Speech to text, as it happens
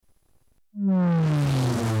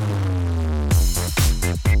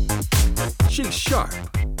She's sharp,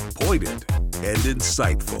 pointed, and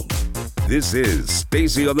insightful. This is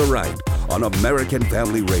Stacey on the Right on American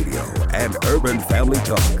Family Radio and Urban Family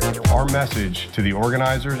Talk. Our message to the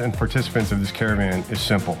organizers and participants of this caravan is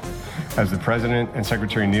simple. As the President and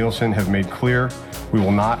Secretary Nielsen have made clear, we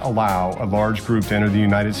will not allow a large group to enter the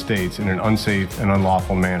United States in an unsafe and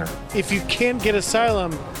unlawful manner. If you can't get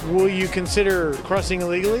asylum, will you consider crossing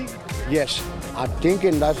illegally? Yes, I'm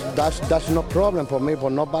thinking that's no problem for me, for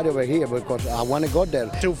nobody over here, because I want to go there.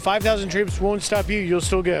 So 5,000 troops won't stop you, you'll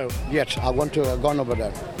still go? Yes, I want to go over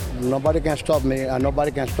there. Nobody can stop me, and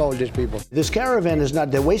nobody can stop these people. This caravan is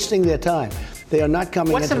not, they're wasting their time. They are not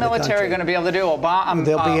coming What's into the military going to be able to do?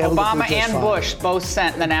 Obama and Bush both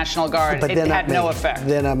sent the National Guard. But it had no effect.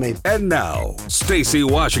 They're not made. And now, Stacey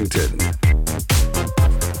Washington.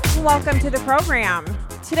 Welcome to the program.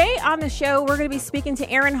 Today on the show, we're going to be speaking to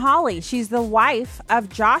Erin Hawley. She's the wife of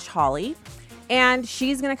Josh Hawley, and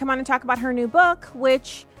she's going to come on and talk about her new book,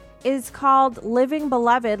 which is called Living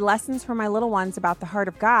Beloved, Lessons for My Little Ones About the Heart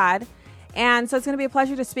of God. And so it's going to be a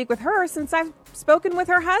pleasure to speak with her since I've spoken with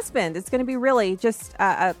her husband. It's going to be really just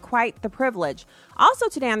quite the privilege. Also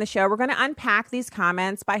today on the show, we're going to unpack these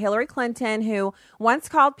comments by Hillary Clinton, who once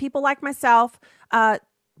called people like myself,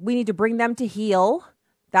 we need to bring them to heel.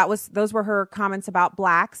 Those were her comments about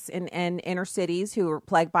blacks in inner cities who were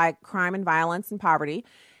plagued by crime and violence and poverty.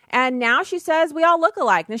 And now she says we all look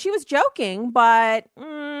alike. Now, she was joking, but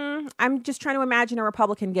I'm just trying to imagine a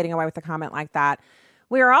Republican getting away with a comment like that.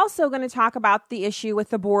 We are also going to talk about the issue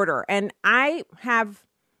with the border. And I have,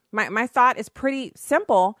 my thought is pretty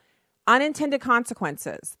simple. Unintended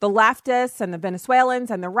consequences. The leftists and the Venezuelans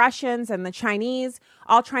and the Russians and the Chinese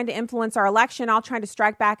all trying to influence our election, all trying to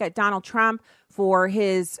strike back at Donald Trump for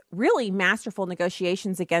his really masterful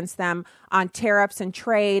negotiations against them on tariffs and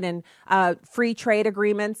trade and free trade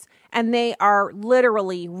agreements. And they are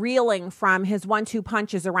literally reeling from his 1-2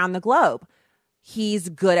 punches around the globe. He's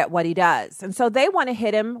good at what he does. And so they want to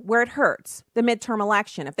hit him where it hurts, the midterm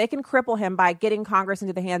election. If they can cripple him by getting Congress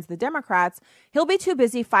into the hands of the Democrats, he'll be too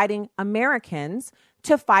busy fighting Americans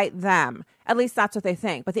to fight them. At least that's what they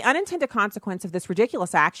think. But the unintended consequence of this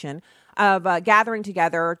ridiculous action of gathering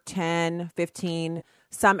together 10, 15,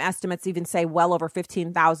 some estimates even say well over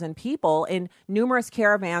 15,000 people in numerous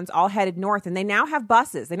caravans all headed north. And they now have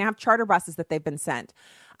buses. They now have charter buses that they've been sent.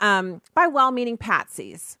 By well-meaning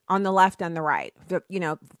patsies on the left and the right,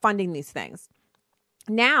 funding these things.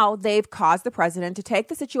 Now they've caused the president to take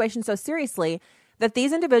the situation so seriously that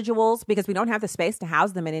these individuals, because we don't have the space to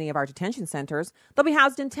house them in any of our detention centers, they'll be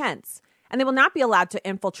housed in tents. And they will not be allowed to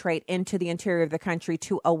infiltrate into the interior of the country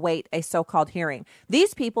to await a so-called hearing.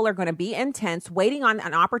 These people are going to be in tents waiting on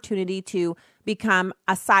an opportunity to become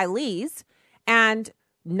asylees. And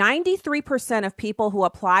 93% of people who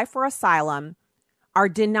apply for asylum are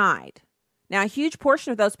denied. Now, a huge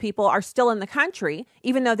portion of those people are still in the country,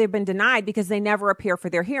 even though they've been denied because they never appear for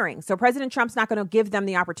their hearing. So President Trump's not going to give them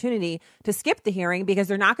the opportunity to skip the hearing because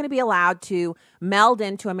they're not going to be allowed to meld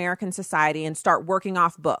into American society and start working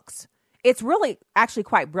off books. It's really actually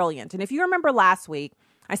quite brilliant. And if you remember last week,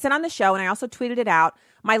 I said on the show, and I also tweeted it out,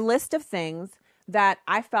 my list of things that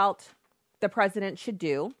I felt the president should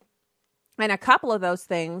do. And a couple of those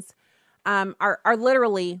things are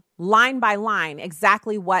literally line by line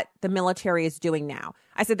exactly what the military is doing now.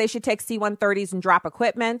 I said they should take C-130s and drop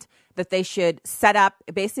equipment, that they should set up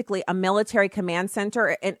basically a military command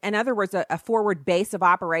center, in other words, a forward base of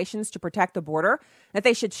operations to protect the border, that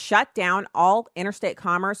they should shut down all interstate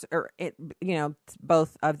commerce,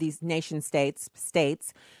 both of these nation states,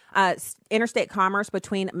 interstate commerce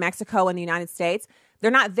between Mexico and the United States.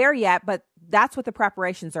 They're not there yet, but that's what the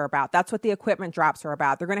preparations are about. That's what the equipment drops are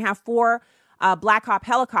about. They're going to have 4 Black Hawk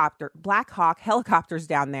helicopters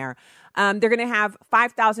down there. They're going to have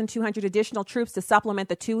 5,200 additional troops to supplement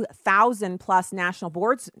the 2,000 plus National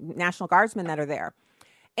Guardsmen that are there.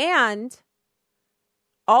 And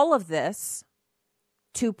all of this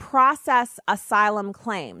to process asylum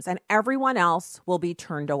claims, and everyone else will be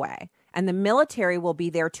turned away. And the military will be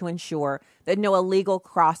there to ensure that no illegal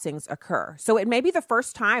crossings occur. So it may be the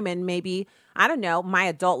first time in maybe, my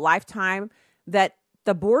adult lifetime that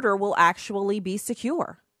the border will actually be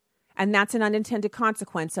secure. And that's an unintended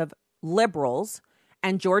consequence of liberals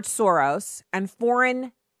and George Soros and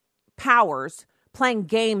foreign powers playing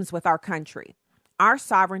games with our country. Our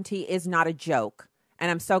sovereignty is not a joke.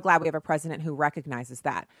 And I'm so glad we have a president who recognizes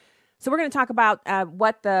that. So we're going to talk about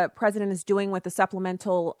what the president is doing with the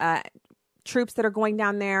supplemental troops that are going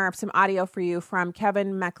down there. I have some audio for you from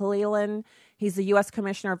Kevin McClellan. He's the U.S.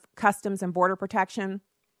 Commissioner of Customs and Border Protection.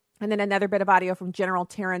 And then another bit of audio from General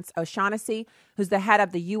Terrence O'Shaughnessy, who's the head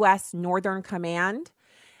of the U.S. Northern Command.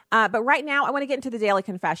 But right now, I want to get into the daily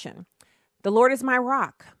confession. The Lord is my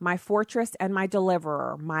rock, my fortress, and my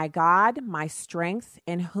deliverer, my God, my strength,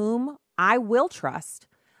 in whom I will trust,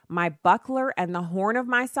 my buckler and the horn of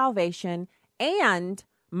my salvation, and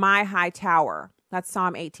my high tower. That's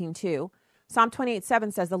Psalm 18:2. Psalm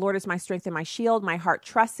 28:7 says, the Lord is my strength and my shield. My heart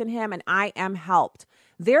trusts in him, and I am helped.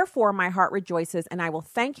 Therefore, my heart rejoices, and I will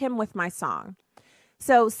thank him with my song.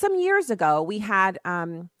 So some years ago, we had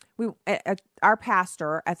our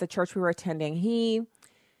pastor at the church we were attending. He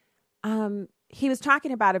was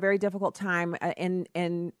talking about a very difficult time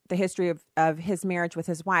in the history of his marriage with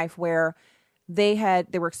his wife, where they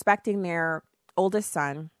were expecting their oldest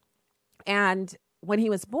son, and when he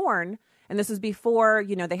was born, and this was before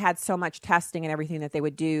they had so much testing and everything that they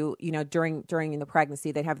would do during the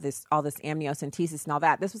pregnancy. They'd have all this amniocentesis and all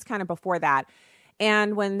that. This was kind of before that.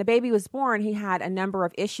 And when the baby was born, he had a number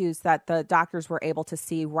of issues that the doctors were able to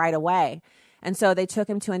see right away. And so they took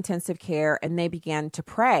him to intensive care and they began to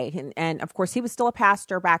pray. And of course, he was still a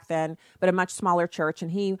pastor back then, but a much smaller church.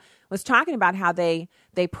 And he was talking about how they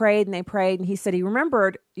prayed and they prayed. And he said he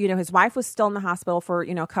remembered, his wife was still in the hospital for,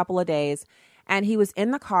 a couple of days. And he was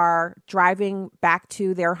in the car driving back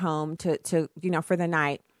to their home to for the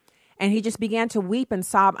night. And he just began to weep and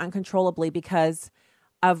sob uncontrollably because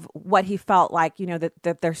of what he felt like,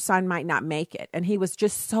 that their son might not make it. And he was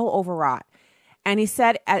just so overwrought. And he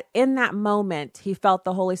said in that moment, he felt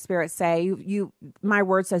the Holy Spirit say, my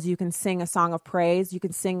word says you can sing a song of praise. You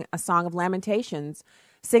can sing a song of lamentations,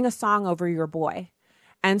 sing a song over your boy.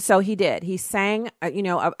 And so he did. He sang,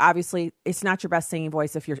 obviously it's not your best singing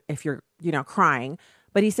voice if you're crying,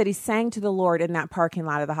 but he said he sang to the Lord in that parking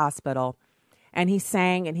lot of the hospital. And he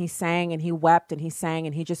sang and he sang and he wept and he sang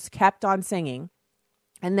and he just kept on singing.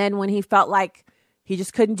 And then when he felt like he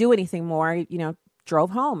just couldn't do anything more, he,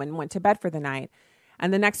 drove home and went to bed for the night.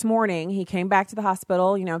 And the next morning he came back to the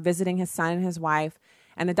hospital, visiting his son and his wife.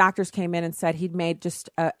 And the doctors came in and said he'd made just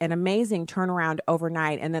an amazing turnaround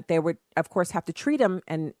overnight, and that they would, of course, have to treat him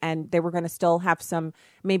and they were going to still have some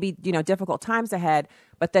maybe, difficult times ahead,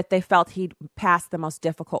 but that they felt he'd passed the most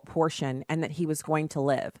difficult portion and that he was going to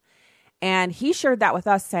live. And he shared that with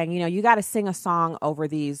us, saying, you got to sing a song over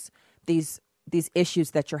these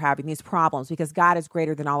issues that you're having, these problems, because God is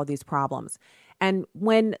greater than all of these problems. And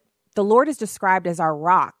when the Lord is described as our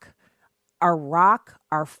rock,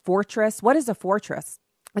 our fortress, what is a fortress?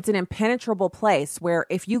 It's an impenetrable place where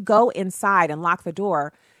if you go inside and lock the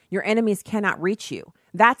door, your enemies cannot reach you.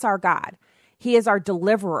 That's our God. He is our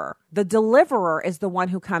deliverer. The deliverer is the one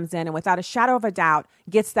who comes in and without a shadow of a doubt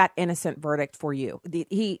gets that innocent verdict for you.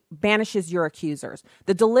 He banishes your accusers.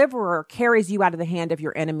 The deliverer carries you out of the hand of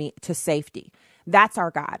your enemy to safety. That's our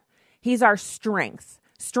God. He's our strength.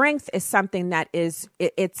 Strength is something that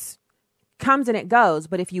it's comes and it goes.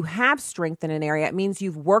 But if you have strength in an area, it means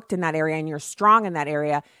you've worked in that area and you're strong in that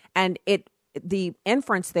area. And the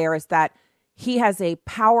inference there is that he has a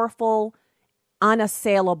powerful,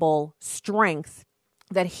 unassailable strength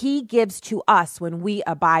that he gives to us when we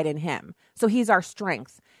abide in him. So he's our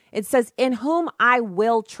strength. It says, in whom I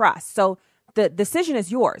will trust. So the decision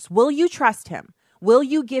is yours. Will you trust him? Will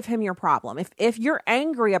you give him your problem? If you're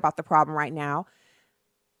angry about the problem right now,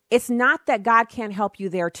 it's not that God can't help you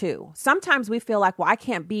there too. Sometimes we feel like, well, I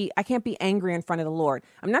can't be angry in front of the Lord.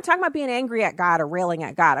 I'm not talking about being angry at God or railing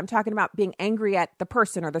at God. I'm talking about being angry at the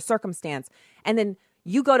person or the circumstance. And then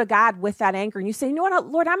you go to God with that anger and you say, you know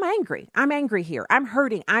what, Lord, I'm angry. I'm angry here. I'm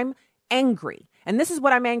hurting. I'm angry. And this is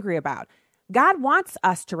what I'm angry about. God wants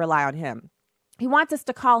us to rely on him. He wants us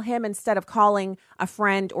to call him instead of calling a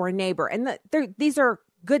friend or a neighbor. And these are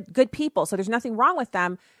good people, so there's nothing wrong with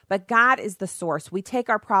them, but God is the source. We take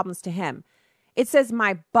our problems to him. It says,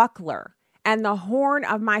 my buckler and the horn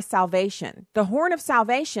of my salvation. The horn of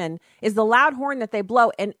salvation is the loud horn that they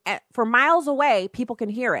blow, and for miles away, people can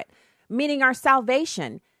hear it, meaning our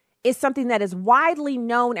salvation is something that is widely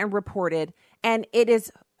known and reported, and it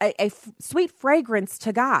is a sweet fragrance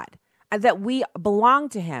to God, that we belong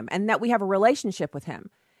to him and that we have a relationship with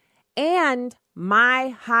him. And my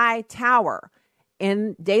high tower.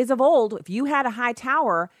 In days of old, if you had a high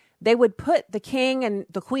tower, they would put the king and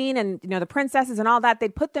the queen and the princesses and all that,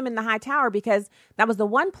 they'd put them in the high tower because that was the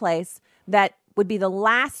one place that would be the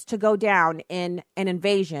last to go down in an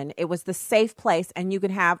invasion. It was the safe place, and you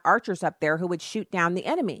could have archers up there who would shoot down the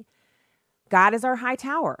enemy. God is our high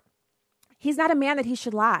tower. He's not a man that he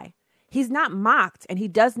should lie. He's not mocked, and he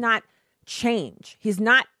does not change. He's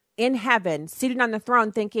not in heaven, seated on the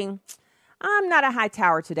throne thinking, I'm not a high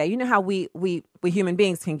tower today. You know how we human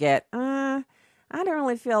beings can get, I don't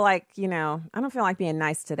really feel like, I don't feel like being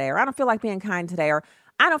nice today, or I don't feel like being kind today, or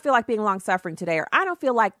I don't feel like being long-suffering today, or I don't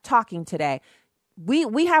feel like talking today.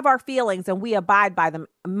 we have our feelings and we abide by them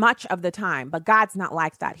much of the time, but God's not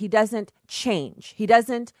like that. He doesn't change. He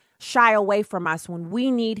doesn't shy away from us when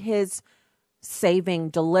we need his saving,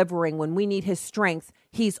 delivering, when we need his strength.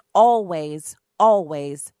 He's always,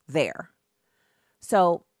 always there.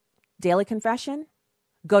 So daily confession,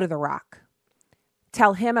 go to the rock.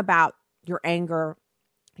 Tell him about your anger,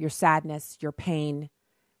 your sadness, your pain.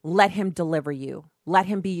 Let him deliver you. Let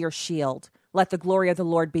him be your shield. Let the glory of the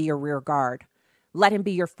Lord be your rear guard. Let him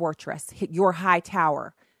be your fortress, your high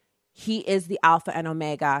tower. He is the Alpha and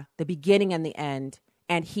Omega, the beginning and the end,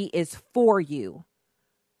 and he is for you.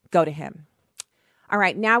 Go to him. All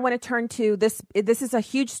right, now I want to turn to this. This is a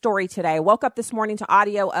huge story today. I woke up this morning to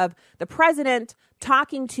audio of the president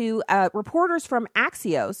talking to reporters from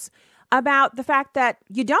Axios about the fact that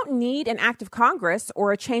you don't need an act of Congress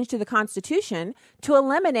or a change to the Constitution to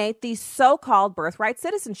eliminate the so-called birthright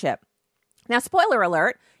citizenship. Now, spoiler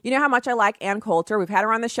alert, you know how much I like Ann Coulter. We've had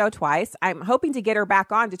her on the show twice. I'm hoping to get her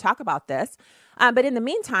back on to talk about this. But in the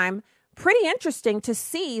meantime, pretty interesting to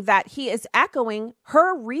see that he is echoing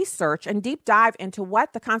her research and deep dive into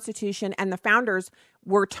what the Constitution and the founders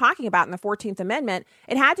were talking about in the 14th Amendment.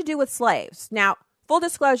 It had to do with slaves. Now, full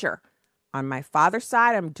disclosure, on my father's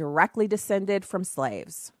side, I'm directly descended from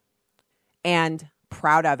slaves and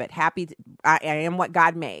proud of it. Happy I am what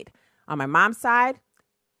God made. On my mom's side,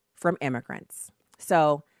 from immigrants.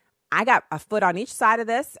 So I got a foot on each side of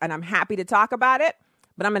this, and I'm happy to talk about it,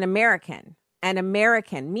 but I'm an American,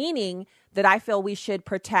 meaning that I feel we should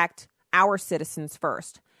protect our citizens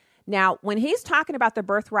first. Now, when he's talking about the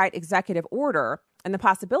birthright executive order and the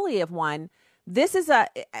possibility of one, this is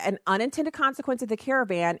an unintended consequence of the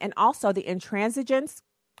caravan and also the intransigence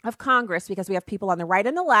of Congress, because we have people on the right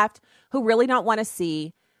and the left who really don't want to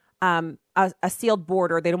see a sealed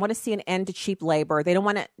border. They don't want to see an end to cheap labor.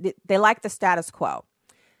 They like the status quo.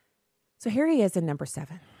 So here he is in number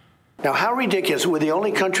 7. Now, how ridiculous. We're the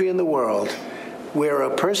only country in the world where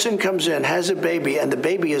a person comes in, has a baby, and the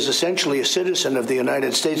baby is essentially a citizen of the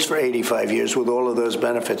United States for 85 years with all of those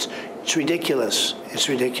benefits. It's ridiculous. It's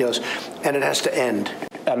ridiculous. And it has to end.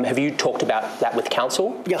 Have you talked about that with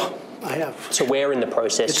council? Yeah, I have. So where in the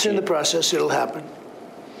process? It's in the process. It'll happen.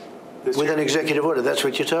 With an executive order. That's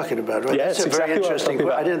what you're talking about, right? Yeah, that's it's very exactly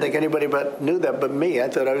interesting. I didn't think anybody knew that but me. I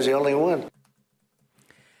thought I was the only one.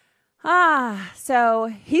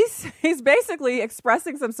 So he's basically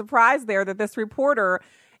expressing some surprise there that this reporter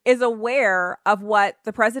is aware of what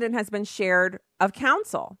the president has been shared of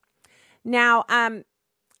counsel. Now,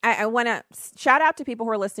 I want to shout out to people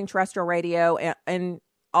who are listening terrestrial radio in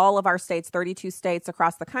all of our states, 32 states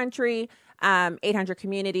across the country, 800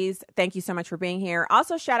 communities. Thank you so much for being here.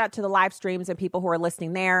 Also, shout out to the live streams and people who are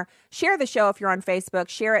listening there. Share the show if you're on Facebook.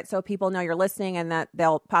 Share it so people know you're listening and that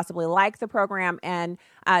they'll possibly like the program and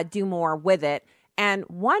do more with it. And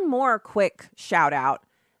one more quick shout out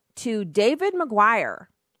to David McGuire.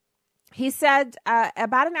 He said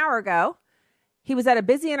about an hour ago, he was at a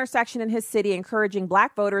busy intersection in his city encouraging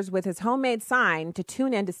Black voters with his homemade sign to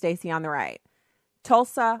tune in to Stacey on the Right.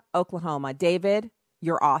 Tulsa, Oklahoma. David,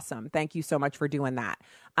 you're awesome. Thank you so much for doing that.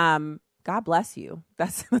 God bless you.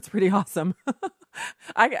 That's pretty awesome.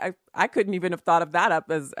 I couldn't even have thought of that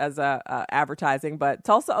up as advertising, but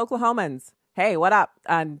Tulsa, Oklahomans, hey, what up?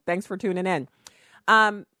 And thanks for tuning in.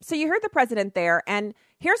 So you heard the president there, and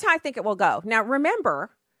here's how I think it will go. Now,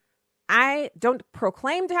 remember, I don't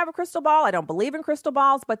proclaim to have a crystal ball. I don't believe in crystal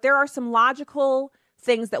balls, but there are some logical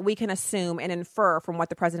things that we can assume and infer from what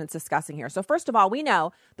the president's discussing here. So first of all, we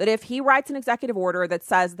know that if he writes an executive order that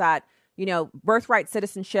says that, birthright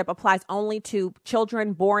citizenship applies only to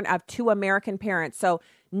children born of 2 American parents. So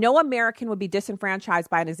no American would be disenfranchised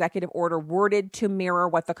by an executive order worded to mirror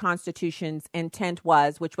what the Constitution's intent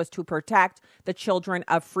was, which was to protect the children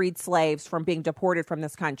of freed slaves from being deported from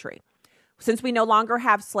this country. Since we no longer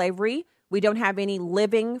have slavery, we don't have any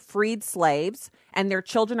living freed slaves, and their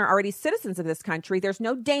children are already citizens of this country. There's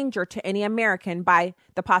no danger to any American by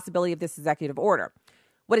the possibility of this executive order.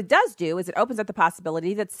 What it does do is it opens up the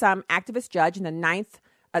possibility that some activist judge in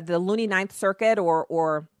the loony Ninth Circuit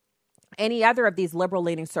or any other of these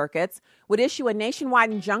liberal-leaning circuits would issue a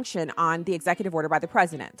nationwide injunction on the executive order by the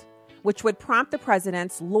president, which would prompt the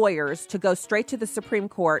president's lawyers to go straight to the Supreme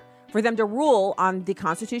Court for them to rule on the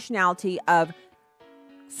constitutionality of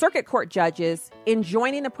circuit court judges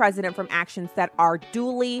enjoining the president from actions that are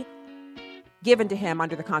duly given to him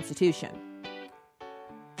under the Constitution.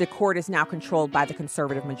 The court is now controlled by the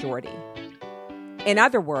conservative majority. In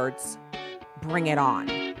other words, bring it on.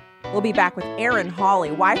 We'll be back with Erin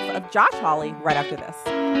Hawley, wife of Josh Hawley, right after this.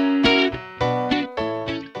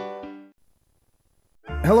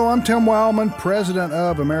 Hello, I'm Tim Wildman, president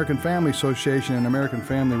of American Family Association and American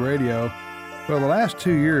Family Radio. Well, the last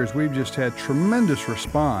 2 years, we've just had tremendous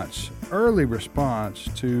response, early response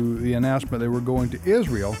to the announcement that we're going to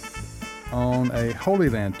Israel on a Holy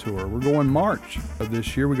Land tour. We're going March of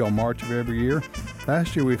this year. We go March of every year.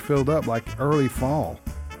 Last year, we filled up like early fall,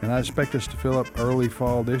 and I expect us to fill up early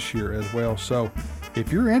fall this year as well. So if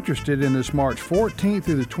you're interested in this March 14th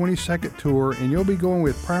through the 22nd tour, and you'll be going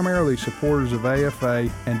with primarily supporters of AFA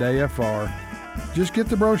and AFR, just get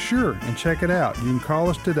the brochure and check it out. You can call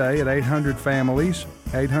us today at 800-FAMILIES,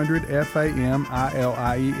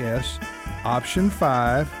 800-FAMILIES, option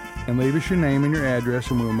 5, and leave us your name and your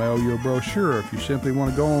address, and we'll mail you a brochure. If you simply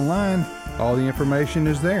want to go online, all the information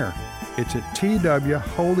is there. It's at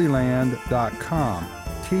twholyland.com,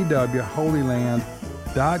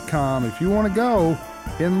 twholyland.com. If you want to go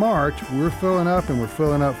in March, we're filling up, and we're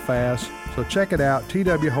filling up fast. So check it out,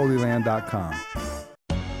 twholyland.com.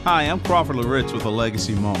 Hi, I'm Crawford Loritz with a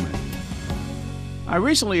Legacy Moment. I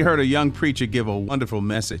recently heard a young preacher give a wonderful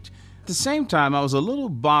message. At the same time, I was a little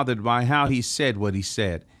bothered by how he said what he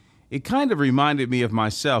said. It kind of reminded me of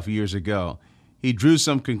myself years ago. He drew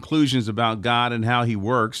some conclusions about God and how he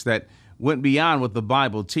works that went beyond what the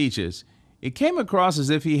Bible teaches. It came across as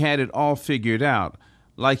if he had it all figured out,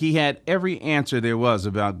 like he had every answer there was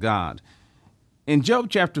about God. In Job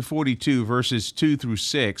chapter 42, verses 2 through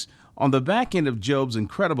 6, on the back end of Job's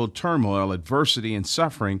incredible turmoil, adversity, and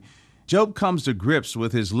suffering, Job comes to grips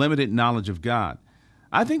with his limited knowledge of God.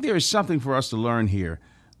 I think there is something for us to learn here.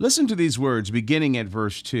 Listen to these words beginning at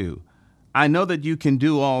verse 2. I know that you can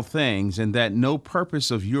do all things, and that no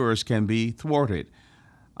purpose of yours can be thwarted.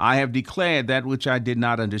 I have declared that which I did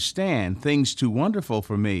not understand, things too wonderful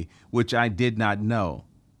for me, which I did not know.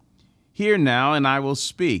 Hear now, and I will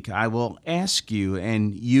speak. I will ask you,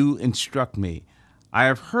 and you instruct me. I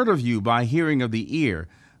have heard of you by hearing of the ear,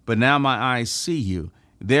 but now my eyes see you.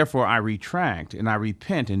 Therefore I retract, and I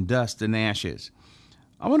repent in dust and ashes.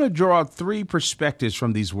 I want to draw out 3 perspectives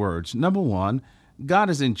from these words. Number 1, God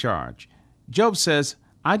is in charge. Job says,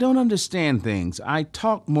 I don't understand things. I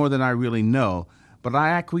talk more than I really know, but I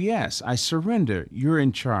acquiesce. I surrender. You're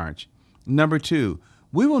in charge. Number 2,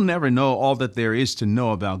 we will never know all that there is to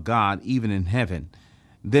know about God, even in heaven.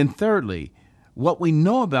 Then thirdly, what we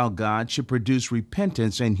know about God should produce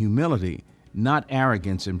repentance and humility, not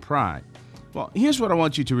arrogance and pride. Well, here's what I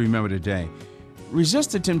want you to remember today.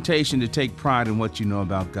 Resist the temptation to take pride in what you know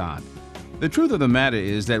about God. The truth of the matter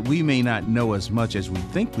is that we may not know as much as we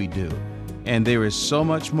think we do, and there is so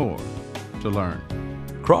much more to learn.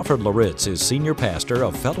 Crawford Loritz is senior pastor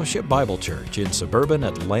of Fellowship Bible Church in suburban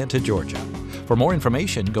Atlanta, Georgia. For more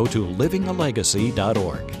information, go to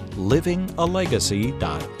livingalegacy.org,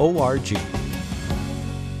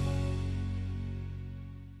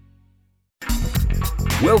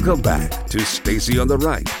 livingalegacy.org. Welcome back to Stacy on the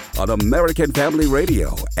Right on American Family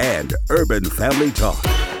Radio and Urban Family Talk.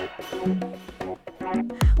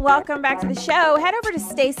 Welcome back to the show. Head over to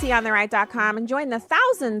stacyontheright.com and join the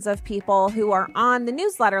thousands of people who are on the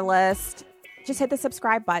newsletter list. Just hit the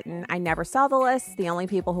subscribe button. I never sell the list. The only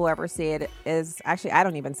people who ever see it is, actually, I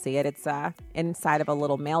don't even see it. It's inside of a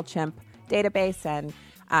little MailChimp database, and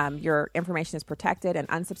your information is protected, and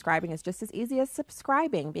unsubscribing is just as easy as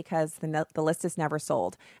subscribing because the list is never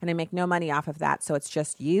sold, and I make no money off of that. So it's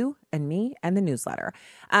just you and me and the newsletter.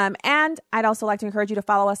 And I'd also like to encourage you to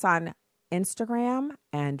follow us on Instagram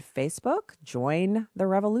and Facebook. Join the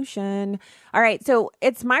revolution. All right. So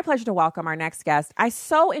it's my pleasure to welcome our next guest. I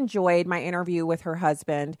so enjoyed my interview with her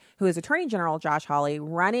husband, who is Attorney General Josh Hawley,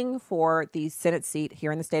 running for the Senate seat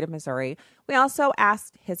here in the state of Missouri. We also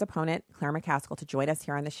asked his opponent, Claire McCaskill, to join us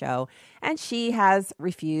here on the show, and she has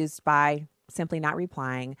refused by simply not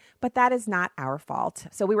replying, but that is not our fault.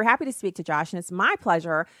 So we were happy to speak to Josh, and it's my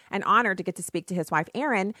pleasure and honor to get to speak to his wife,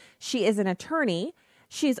 Erin. She is an attorney.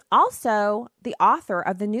 She's also the author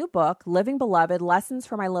of the new book, Living Beloved, Lessons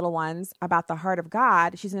for My Little Ones About the Heart of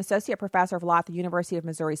God. She's an associate professor of law at the University of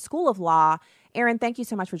Missouri School of Law. Erin, thank you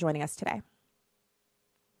so much for joining us today.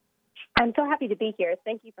 I'm so happy to be here.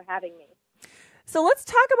 Thank you for having me. So let's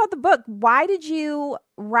talk about the book. Why did you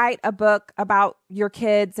write a book about your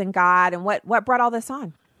kids and God, and what brought all this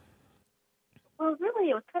on? Well, really,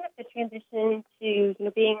 it was kind of the transition to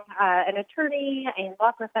being an attorney and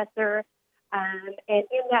law professor. And in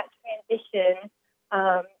that transition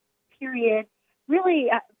period,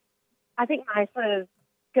 really, I think my sort of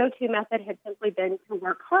go-to method had simply been to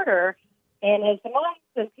work harder. And as the moms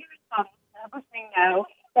and parents listening know,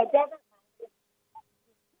 that doesn't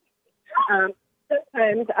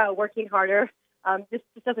sometimes working harder just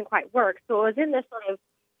doesn't quite work. So it was in this sort of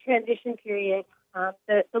transition period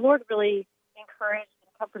that the Lord really encouraged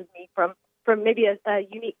and comforted me from maybe a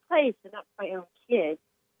unique place, and that's my own kids.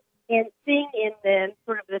 And seeing in them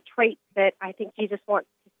sort of the traits that I think Jesus wants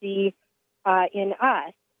to see in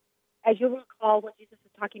us. As you'll recall, when Jesus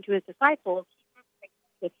was talking to his disciples, he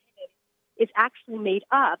said is actually made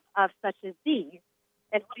up of such as these.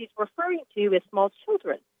 And what he's referring to is small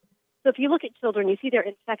children. So if you look at children, you see their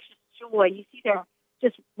infectious joy, you see their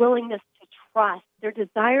just willingness to trust, their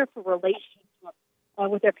desire for relationship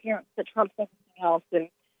with their parents that trumps everything else. And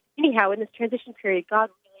anyhow, in this transition period, God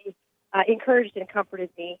really encouraged and comforted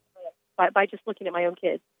me by just looking at my own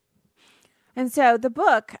kids. And so the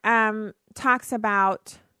book talks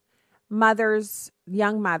about mothers,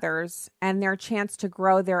 young mothers, and their chance to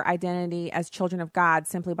grow their identity as children of God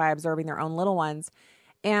simply by observing their own little ones.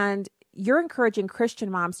 And you're encouraging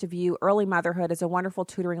Christian moms to view early motherhood as a wonderful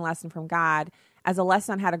tutoring lesson from God, as a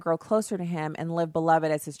lesson on how to grow closer to him and live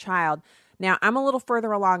beloved as his child. Now, I'm a little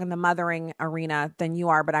further along in the mothering arena than you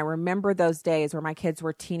are, but I remember those days where my kids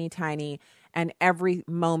were teeny tiny and every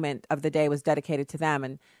moment of the day was dedicated to them.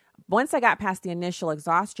 And once I got past the initial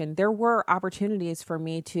exhaustion, there were opportunities for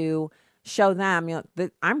me to show them,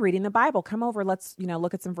 that I'm reading the Bible. Come over, let's,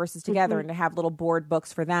 look at some verses together, and to have little board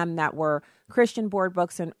books for them that were Christian board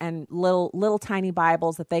books and little tiny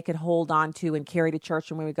Bibles that they could hold on to and carry to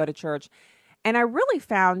church when we would go to church. And I really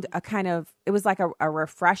found it was like a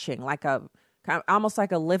refreshing, almost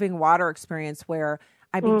like a living water experience where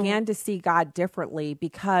I began to see God differently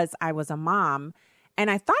because I was a mom.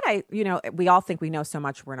 And I thought we all think we know so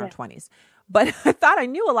much when we're in our 20s, but I thought I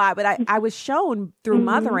knew a lot, but I was shown through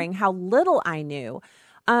mothering how little I knew.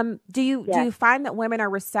 Do you find that women are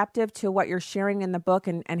receptive to what you're sharing in the book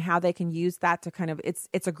and how they can use that to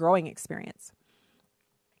it's a growing experience?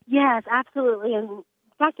 Yes, absolutely. And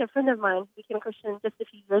in fact, a friend of mine became a Christian just a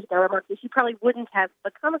few years ago, remarked that she probably wouldn't have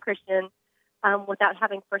become a Christian without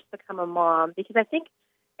having first become a mom, because I think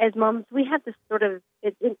as moms, we have this sort of,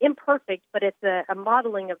 it's imperfect, but it's a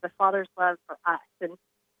modeling of the Father's love for us and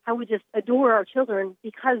how we just adore our children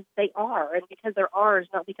because they are and because they're ours,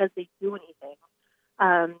 not because they do anything.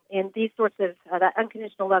 And these sorts of, that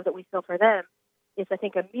unconditional love that we feel for them is, I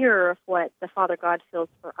think, a mirror of what the Father God feels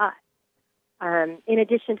for us. In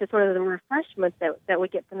addition to sort of the refreshment that we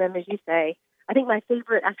get from them, as you say, I think my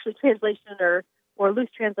favorite actually translation or loose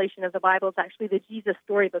translation of the Bible is actually the Jesus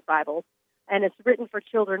Storybook Bible. And it's written for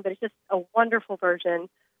children, but it's just a wonderful version.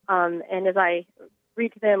 And as I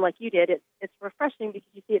read to them like you did, it's refreshing because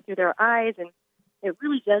you see it through their eyes, and it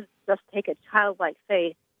really does just take a childlike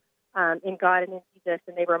faith in God and in Jesus,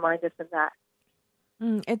 and they remind us of that.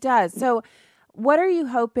 It does. So what are you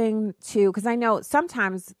hoping to, because I know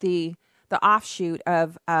sometimes the offshoot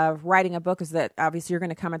of writing a book is that obviously you're going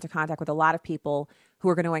to come into contact with a lot of people who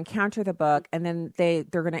are going to encounter the book, and then they're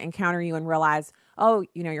going to encounter you and realize, oh,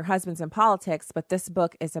 your husband's in politics, but this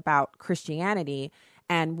book is about Christianity,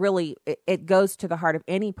 and really it goes to the heart of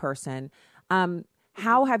any person.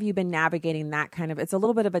 How have you been navigating that kind of? It's a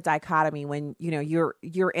little bit of a dichotomy when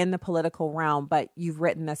you're in the political realm, but you've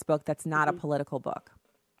written this book that's not a political book.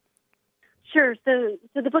 Sure. So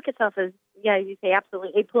the book itself is, you say,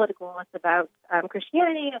 absolutely apolitical. It's about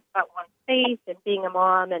Christianity. It's about one's faith and being a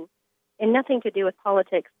mom, and nothing to do with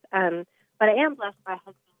politics. But I am blessed by a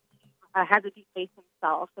husband who has a deep faith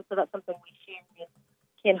himself, so that's something we share and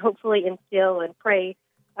can hopefully instill and pray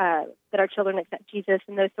that our children accept Jesus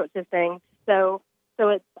and those sorts of things. So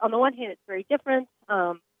it's, on the one hand, it's very different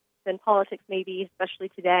than politics maybe, especially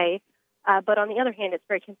today. But on the other hand, it's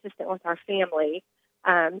very consistent with our family.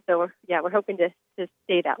 So we're hoping to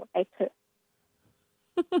stay that way.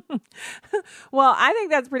 Well, I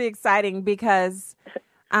think that's pretty exciting because,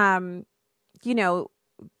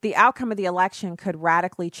 the outcome of the election could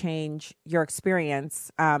radically change your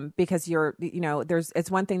experience because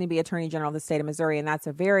it's one thing to be Attorney General of the state of Missouri, and that's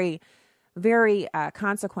a very, very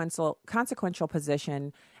consequential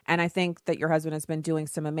position. And I think that your husband has been doing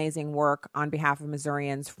some amazing work on behalf of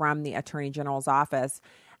Missourians from the Attorney General's office.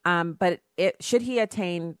 But should he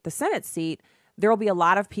attain the Senate seat, there will be a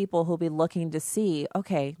lot of people who'll be looking to see,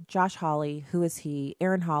 okay, Josh Hawley, who is he?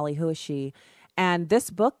 Erin Hawley, who is she? And this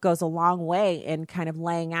book goes a long way in kind of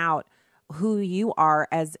laying out who you are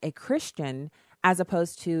as a Christian, as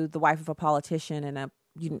opposed to the wife of a politician and a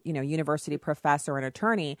university professor and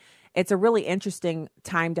attorney. It's a really interesting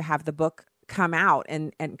time to have the book come out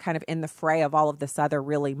and kind of in the fray of all of this other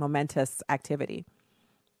really momentous activity.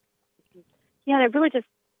 Yeah, and I really just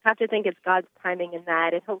have to think it's God's timing in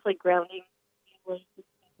that, and hopefully grounding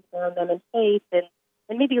them in faith,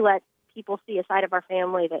 and maybe let people see a side of our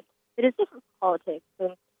family that is different from politics,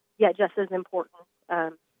 and yet just as important,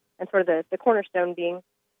 and sort of the cornerstone being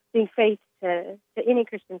being faith to any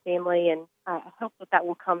Christian family, and I hope that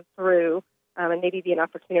will come through and maybe be an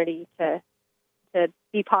opportunity to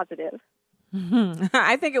be positive.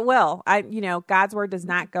 I think it will. God's word does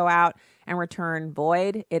not go out and return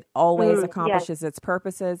void. It always accomplishes its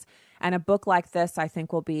purposes. And a book like this, I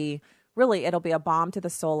think, will be it'll be a balm to the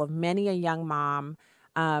soul of many a young mom,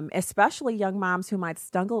 especially young moms who might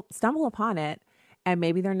stumble upon it, and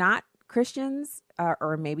maybe they're not Christians,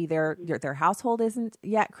 or maybe their household isn't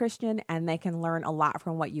yet Christian, and they can learn a lot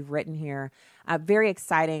from what you've written here. Very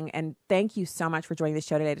exciting, and thank you so much for joining the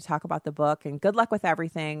show today to talk about the book, and good luck with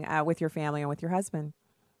everything with your family and with your husband.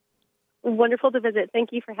 Wonderful to visit. Thank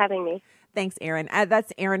you for having me. Thanks, Erin.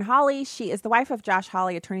 That's Erin Hawley. She is the wife of Josh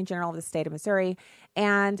Hawley, Attorney General of the state of Missouri,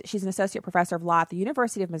 and she's an associate professor of law at the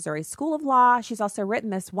University of Missouri School of Law. She's also written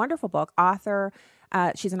this wonderful book,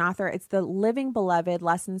 she's an author. It's The Living Beloved,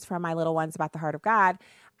 Lessons from My Little Ones About the Heart of God.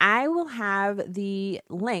 I will have the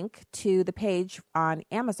link to the page on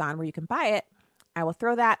Amazon where you can buy it. I will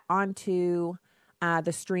throw that onto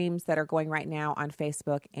the streams that are going right now on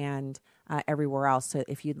Facebook and everywhere else. So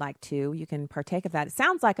if you'd like to, you can partake of that. It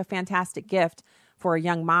sounds like a fantastic gift for a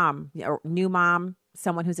young mom, or new mom,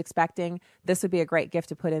 someone who's expecting. This would be a great gift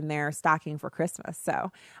to put in their stocking for Christmas.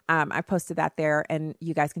 So I posted that there, and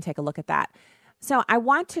you guys can take a look at that. So I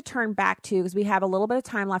want to turn back to, because we have a little bit of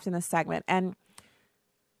time left in this segment, and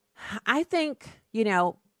I think,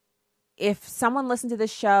 if someone listened to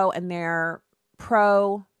this show and they're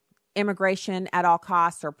pro-immigration at all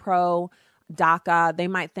costs or pro-DACA, they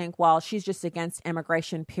might think, well, she's just against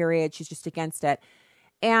immigration, period. She's just against it.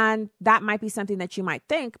 And that might be something that you might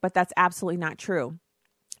think, but that's absolutely not true.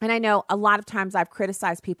 And I know a lot of times I've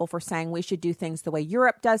criticized people for saying we should do things the way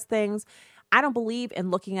Europe does things. I don't believe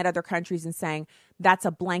in looking at other countries and saying that's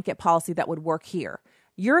a blanket policy that would work here.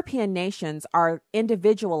 European nations are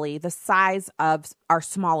individually the size of our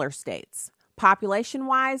smaller states.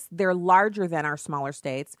 Population-wise, they're larger than our smaller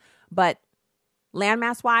states, but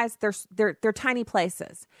landmass-wise, they're tiny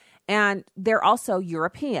places. And they're also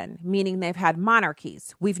European, meaning they've had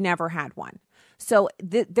monarchies. We've never had one. So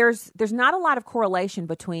there's not a lot of correlation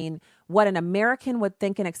between what an American would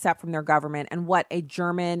think and accept from their government and what a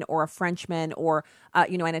German or a Frenchman or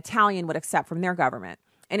an Italian would accept from their government.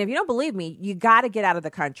 And if you don't believe me, you got to get out of the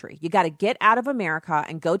country. You got to get out of America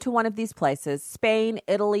and go to one of these places: Spain,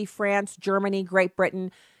 Italy, France, Germany, Great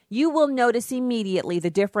Britain. You will notice immediately the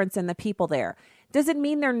difference in the people there. Does it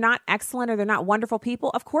mean they're not excellent or they're not wonderful people?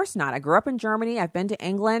 Of course not. I grew up in Germany. I've been to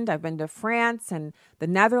England. I've been to France and the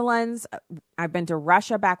Netherlands. I've been to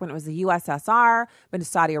Russia back when it was the USSR. I've been to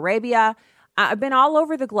Saudi Arabia. I've been all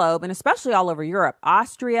over the globe, and especially all over Europe.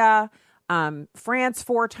 Austria, France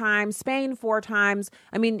 4 times, Spain 4 times.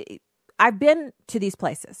 I mean, I've been to these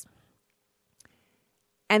places.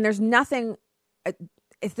 And there's nothing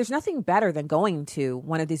better than going to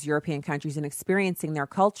one of these European countries and experiencing their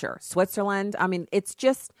culture. Switzerland, I mean, it's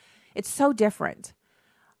so different.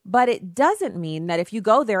 But it doesn't mean that if you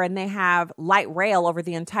go there and they have light rail over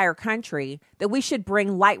the entire country, that we should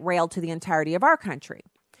bring light rail to the entirety of our country.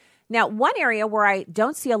 Now, one area where I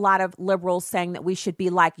don't see a lot of liberals saying that we should be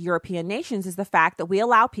like European nations is the fact that we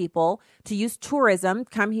allow people to use tourism,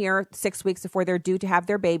 come here 6 weeks before they're due to have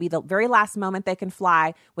their baby, the very last moment they can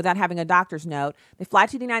fly without having a doctor's note. They fly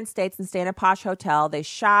to the United States and stay in a posh hotel. They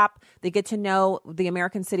shop. They get to know the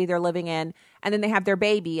American city they're living in. And then they have their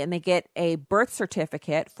baby and they get a birth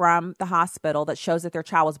certificate from the hospital that shows that their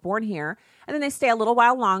child was born here. And then they stay a little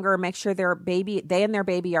while longer and make sure they and their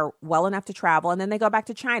baby are well enough to travel. And then they go back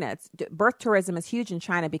to China. Birth tourism is huge in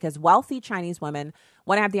China because wealthy Chinese women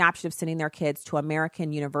want to have the option of sending their kids to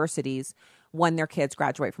American universities when their kids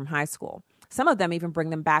graduate from high school. Some of them even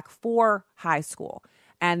bring them back for high school.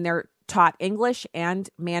 And they're taught English and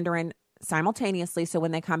Mandarin simultaneously, so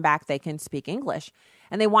when they come back, they can speak English.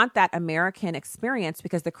 And they want that American experience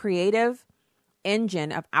because the creative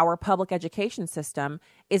engine of our public education system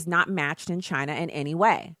is not matched in China in any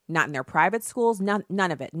way. Not in their private schools, none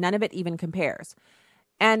of it. None of it even compares.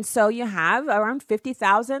 And so you have around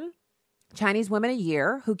 50,000 Chinese women a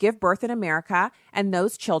year who give birth in America, and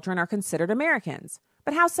those children are considered Americans.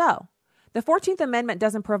 But how so? The 14th Amendment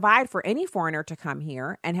doesn't provide for any foreigner to come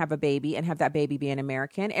here and have a baby and have that baby be an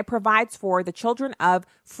American. It provides for the children of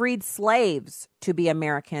freed slaves to be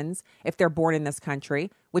Americans if they're born in this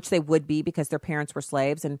country, which they would be because their parents were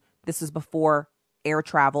slaves. And this is before air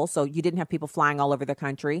travel, so you didn't have people flying all over the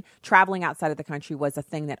country. Traveling outside of the country was a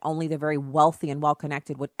thing that only the very wealthy and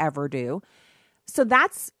well-connected would ever do. So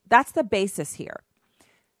that's the basis here.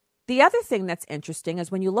 The other thing that's interesting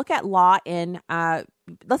is when you look at law in,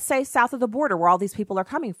 let's say, south of the border where all these people are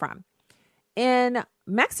coming from. in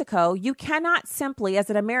Mexico, you cannot simply, as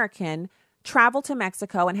an American, travel to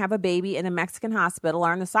Mexico and have a baby in a Mexican hospital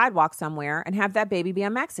or on the sidewalk somewhere and have that baby be a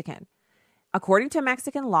Mexican. According to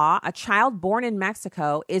Mexican law, a child born in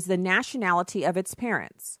Mexico is the nationality of its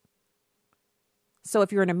parents. So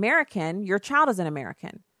if you're an American, your child is an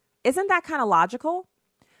American. Isn't that kind of logical?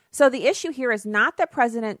 So the issue here is not that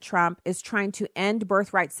President Trump is trying to end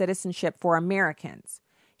birthright citizenship for Americans.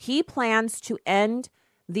 He plans to end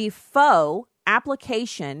the faux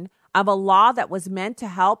application of a law that was meant to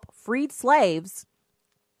help freed slaves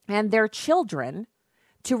and their children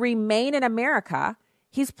to remain in America.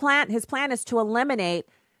 His plan is to eliminate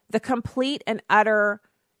the complete and utter,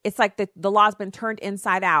 it's like the law's been turned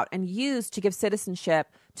inside out and used to give citizenship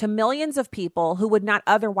to millions of people who would not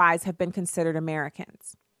otherwise have been considered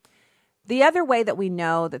Americans. The other way that we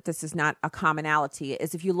know that this is not a commonality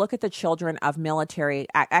is if you look at the children of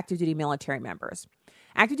active duty military members.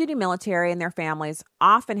 Active duty military and their families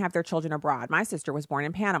often have their children abroad. My sister was born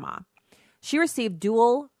in Panama. She received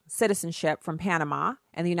dual citizenship from Panama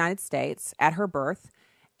and the United States at her birth.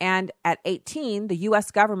 And at 18, the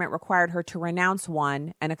U.S. government required her to renounce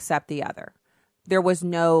one and accept the other. It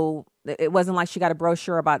wasn't like she got a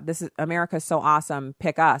brochure about this is America's so awesome,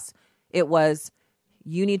 pick us. It was,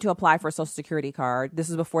 you need to apply for a Social Security card. This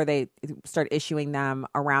is before they start issuing them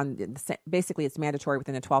around, basically it's mandatory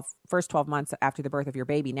within the first 12 months after the birth of your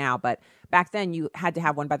baby now. But back then you had to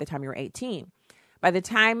have one by the time you were 18. By the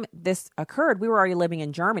time this occurred, we were already living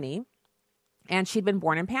in Germany and she'd been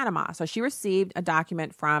born in Panama. So she received a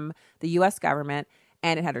document from the U.S. government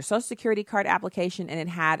and it had her Social Security card application and it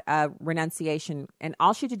had a renunciation. And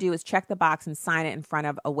all she had to do was check the box and sign it in front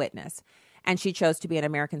of a witness. And she chose to be an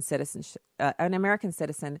American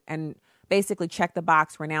citizen and basically checked the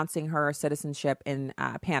box renouncing her citizenship in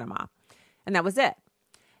Panama. And that was it.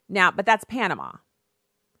 Now, but that's Panama.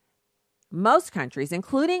 Most countries,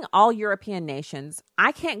 including all European nations,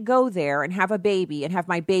 I can't go there and have a baby and have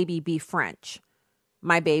my baby be French.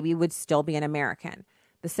 My baby would still be an American.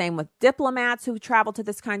 The same with diplomats who travel to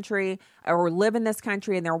this country or live in this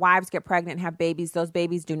country and their wives get pregnant and have babies. Those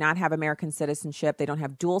babies do not have American citizenship. They don't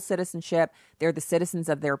have dual citizenship. They're the citizens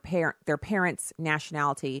of their parents'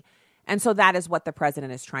 nationality. And so that is what the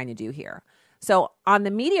president is trying to do here. So on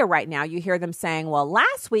the media right now, you hear them saying, well,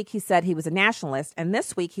 last week he said he was a nationalist and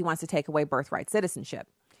this week he wants to take away birthright citizenship.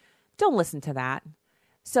 Don't listen to that.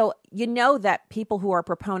 So you know that people who are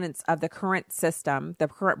proponents of the current system, the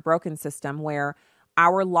current broken system where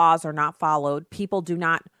our laws are not followed. People do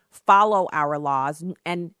not follow our laws.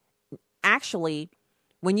 And actually,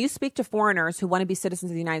 when you speak to foreigners who want to be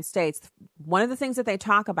citizens of the United States, one of the things that they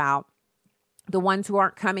talk about, the ones who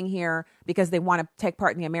aren't coming here because they want to take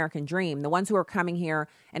part in the American dream, the ones who are coming here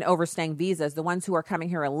and overstaying visas, the ones who are coming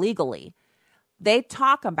here illegally, they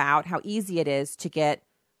talk about how easy it is to get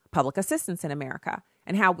public assistance in America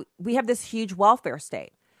and how we have this huge welfare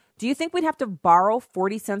state. Do you think we'd have to borrow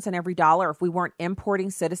 40 cents on every dollar if we weren't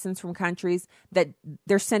importing citizens from countries that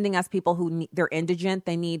they're sending us people who they're indigent,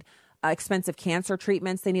 they need expensive cancer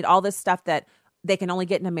treatments, they need all this stuff that they can only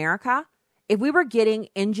get in America? If we were getting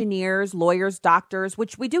engineers, lawyers, doctors,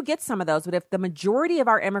 which we do get some of those, but if the majority of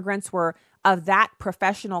our immigrants were of that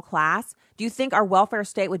professional class, do you think our welfare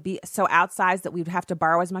state would be so outsized that we would have to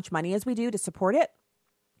borrow as much money as we do to support it?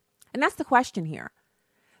 And that's the question here.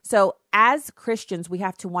 So as Christians, we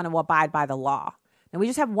have to want to abide by the law. Now, we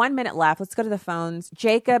just have 1 minute left. Let's go to the phones.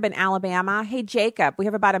 Jacob in Alabama. Hey, Jacob, we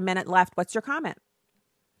have about a minute left. What's your comment?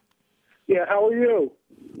 Yeah, how are you?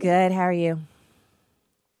 Good. How are you?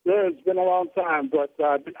 Good. It's been a long time, but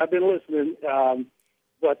I've been listening.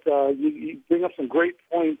 You bring up some great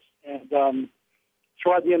points. And as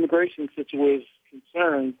far as the immigration situation is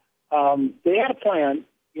concerned, they had a plan,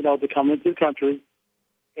 to come into the country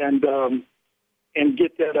and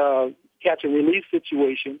get that catch and release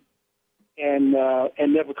situation, and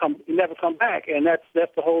never come back. And that's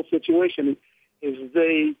the whole situation.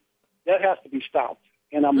 That has to be stopped.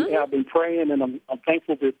 And I've been praying, and I'm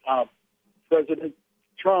thankful that President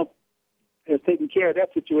Trump has taken care of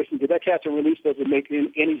that situation, because that catch and release doesn't make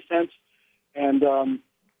any sense. And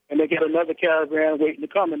they get another caravan waiting to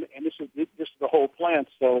come, and this is the whole plan.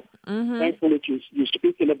 So thankful that you're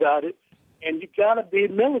speaking about it, and you got to be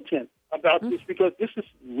militant about this, because this is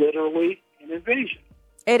literally an invasion.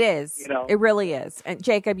 It is. It really is. And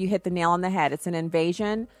Jacob, you hit the nail on the head. It's an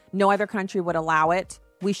invasion. No other country would allow it.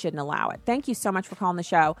 We shouldn't allow it. Thank you so much for calling the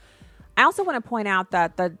show. I also want to point out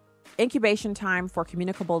that the incubation time for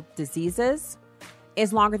communicable diseases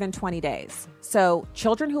is longer than 20 days. So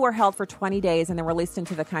children who are held for 20 days and then released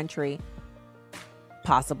into the country,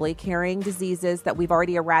 possibly carrying diseases that we've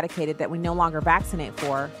already eradicated that we no longer vaccinate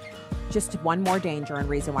for, Just one more danger and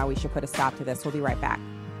reason why we should put a stop to this. We'll be right back.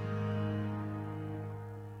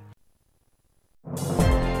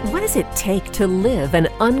 What does it take to live an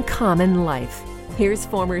uncommon life? Here's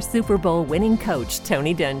former Super Bowl winning coach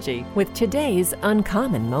Tony Dungy with today's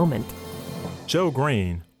uncommon moment. Joe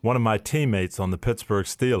Green, one of my teammates on the Pittsburgh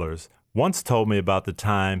Steelers, once told me about the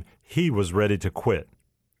time he was ready to quit.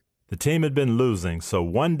 The team had been losing, so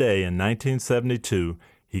one day in 1972,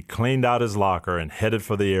 he cleaned out his locker and headed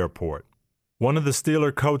for the airport. One of the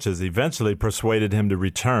Steeler coaches eventually persuaded him to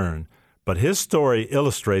return, but his story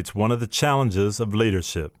illustrates one of the challenges of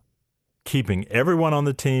leadership, keeping everyone on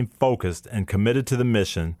the team focused and committed to the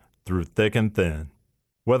mission through thick and thin.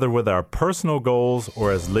 Whether with our personal goals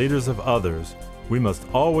or as leaders of others, we must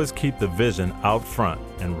always keep the vision out front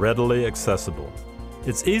and readily accessible.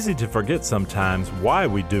 It's easy to forget sometimes why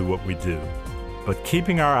we do what we do, but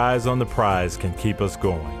keeping our eyes on the prize can keep us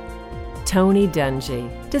going. Tony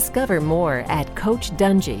Dungy. Discover more at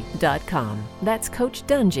CoachDungy.com. That's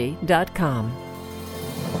CoachDungy.com.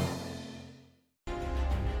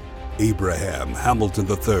 Abraham Hamilton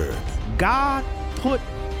III. God put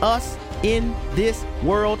us in this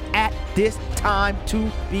world at this time to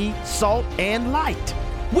be salt and light.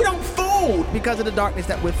 We don't fold because of the darkness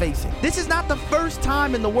that we're facing. This is not the first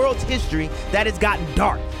time in the world's history that it's gotten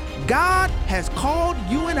dark. God has called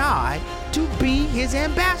you and I to be his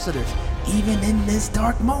ambassadors, even in this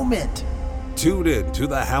dark moment. Tune in to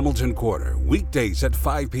the Hamilton Corner, weekdays at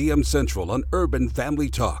 5 p.m. Central on Urban Family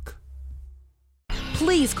Talk.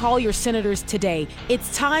 Please call your senators today.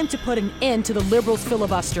 It's time to put an end to the liberals'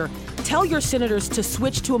 filibuster. Tell your senators to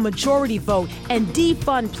switch to a majority vote and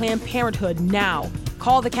defund Planned Parenthood now.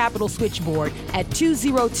 Call the Capitol Switchboard at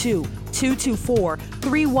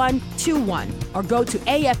 202-224-3121 or go to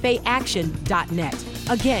afaaction.net.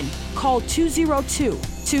 Again, call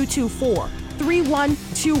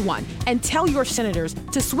 202-224-3121 and tell your senators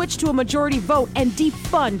to switch to a majority vote and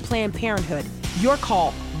defund Planned Parenthood. Your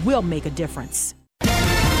call will make a difference.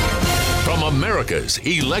 From America's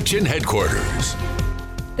election headquarters.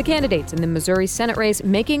 The candidates in the Missouri Senate race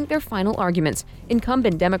making their final arguments.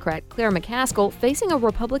 Incumbent Democrat Claire McCaskill facing a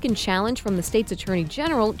Republican challenge from the state's Attorney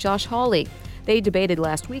General, Josh Hawley. They debated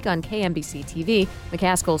last week on KMBC TV,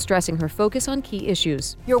 McCaskill stressing her focus on key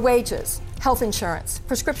issues. Your wages, health insurance,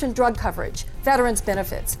 prescription drug coverage, veterans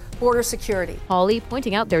benefits, border security. Hawley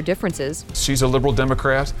pointing out their differences. She's a liberal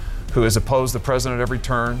Democrat who has opposed the president at every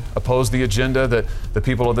turn, opposed the agenda that the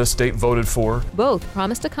people of this state voted for. Both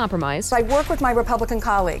promised a compromise. I work with my Republican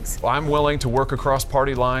colleagues. I'm willing to work across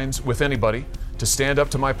party lines with anybody to stand up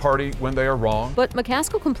to my party when they are wrong. But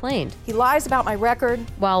McCaskill complained. He lies about my record.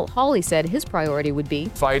 While Hawley said his priority would be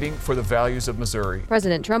fighting for the values of Missouri.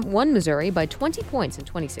 President Trump won Missouri by 20 points in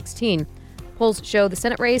 2016. Polls show the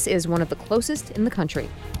Senate race is one of the closest in the country.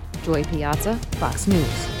 Joy Piazza, Fox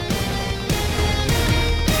News.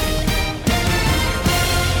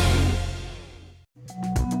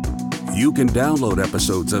 You can download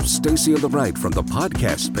episodes of Stacy on the Right from the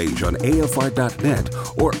podcast page on AFR.net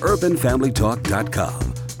or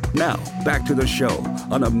UrbanFamilyTalk.com. Now, back to the show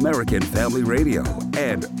on American Family Radio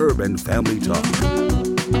and Urban Family Talk.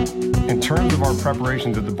 In terms of our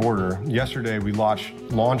preparations at the border, yesterday we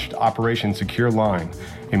launched Operation Secure Line,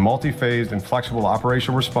 a multi-phased and flexible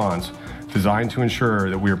operational response designed to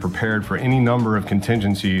ensure that we are prepared for any number of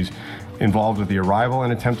contingencies involved with the arrival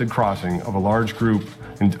and attempted crossing of a large group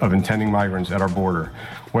of intending migrants at our border,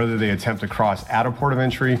 whether they attempt to cross at a port of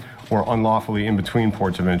entry or unlawfully in between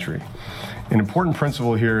ports of entry. An important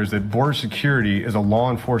principle here is that border security is a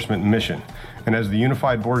law enforcement mission, and as the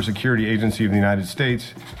Unified Border Security Agency of the United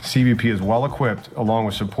States, CBP is well equipped, along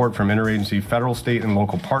with support from interagency federal, state, and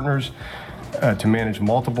local partners, to manage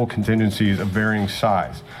multiple contingencies of varying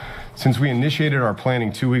size. Since we initiated our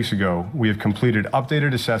planning 2 weeks ago, we have completed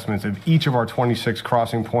updated assessments of each of our 26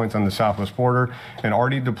 crossing points on the southwest border and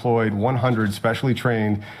already deployed 100 specially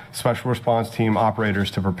trained special response team operators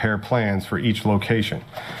to prepare plans for each location.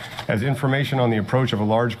 As information on the approach of a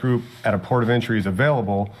large group at a port of entry is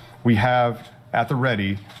available, we have at the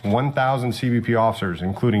ready 1,000 CBP officers,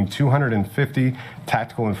 including 250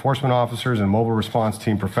 tactical enforcement officers and mobile response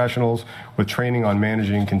team professionals with training on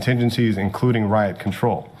managing contingencies, including riot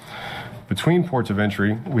control. Between ports of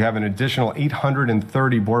entry, we have an additional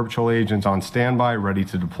 830 Border Patrol agents on standby ready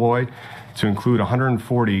to deploy, to include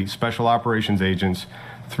 140 Special Operations agents,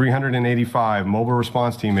 385 Mobile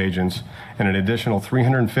Response Team agents, and an additional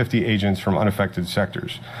 350 agents from unaffected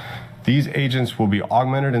sectors. These agents will be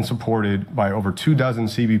augmented and supported by over 24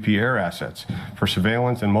 CBP air assets for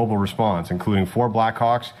surveillance and mobile response, including 4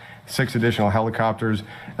 Blackhawks, 6 additional helicopters,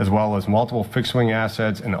 as well as multiple fixed-wing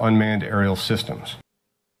assets and unmanned aerial systems.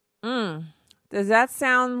 Does that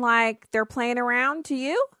sound like they're playing around to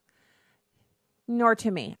you? Nor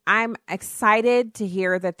to me. I'm excited to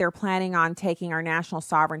hear that they're planning on taking our national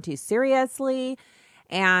sovereignty seriously.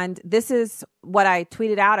 And this is what I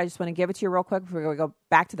tweeted out. I just want to give it to you real quick before we go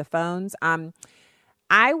back to the phones.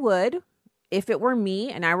 I would, if it were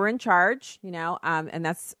me and I were in charge, and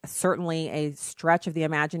that's certainly a stretch of the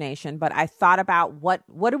imagination, but I thought about what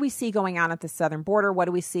do we see going on at the southern border? What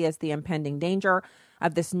do we see as the impending danger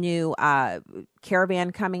of this new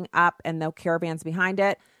caravan coming up and the caravans behind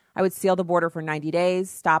it? I would seal the border for 90 days,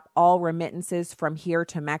 stop all remittances from here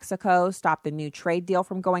to Mexico, stop the new trade deal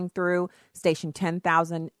from going through, station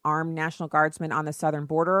 10,000 armed National Guardsmen on the southern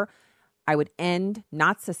border. I would end,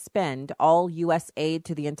 not suspend, all U.S. aid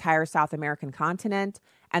to the entire South American continent,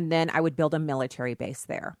 and then I would build a military base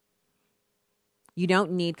there. You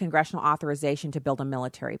don't need congressional authorization to build a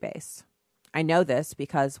military base. I know this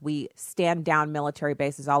because we stand down military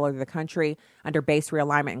bases all over the country under base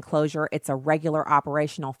realignment and closure. It's a regular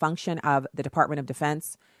operational function of the Department of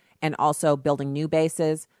Defense, and also building new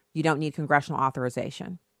bases. You don't need congressional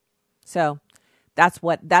authorization. So that's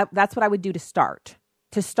what I would do to start.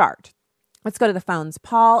 Let's go to the phones.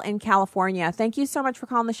 Paul in California. Thank you so much for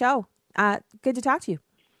calling the show. Good to talk to you.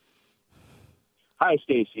 Hi,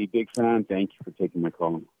 Stacey. Big fan. Thank you for taking my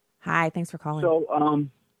call. Hi. Thanks for calling. So,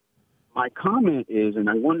 my comment is, and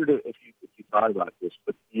I wondered if you thought about this,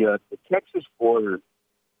 but the Texas border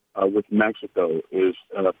with Mexico is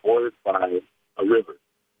bordered by a river,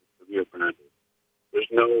 the Rio Grande. There's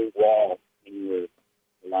no wall anywhere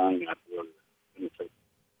along that border, and it's a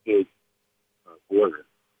big border.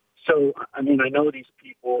 So, I mean, I know these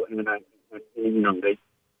people, and they're not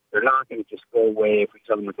going to just go away if we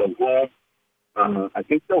tell them to go home. I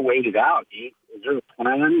think they'll wait it out. Is there a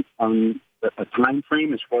plan on a time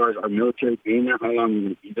frame as far as our military being there? How long are we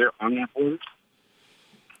going to be there on that border?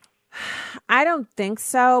 I don't think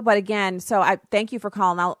so. But again, so I thank you for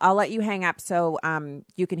calling. I'll let you hang up so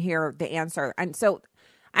you can hear the answer. And so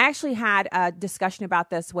I actually had a discussion about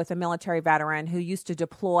this with a military veteran who used to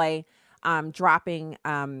deploy dropping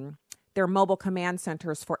their mobile command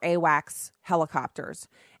centers for AWACS helicopters.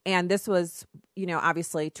 And this was,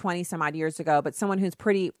 obviously 20 some odd years ago, but someone who's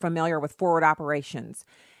pretty familiar with forward operations.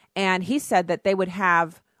 And he said that they would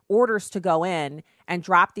have orders to go in and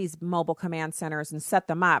drop these mobile command centers and set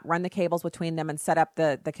them up, run the cables between them and set up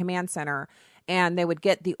the command center. And they would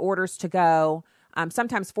get the orders to go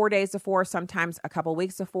sometimes 4 days before, sometimes a couple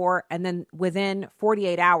weeks before. And then within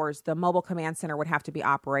 48 hours, the mobile command center would have to be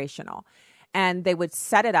operational. And they would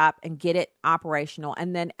set it up and get it operational.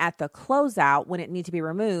 And then at the closeout, when it needed to be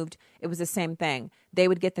removed, it was the same thing. They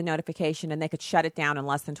would get the notification and they could shut it down in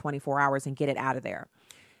less than 24 hours and get it out of there.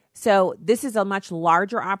 So this is a much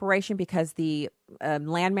larger operation because the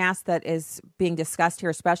landmass that is being discussed here,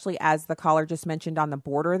 especially as the caller just mentioned on the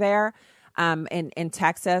border there in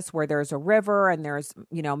Texas, where there's a river and there's,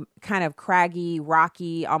 kind of craggy,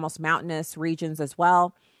 rocky, almost mountainous regions as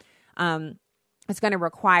well. It's going to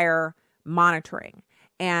require monitoring.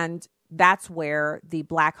 And that's where the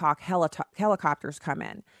Black Hawk helicopters come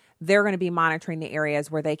in. They're going to be monitoring the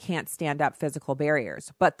areas where they can't stand up physical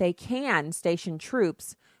barriers, but they can station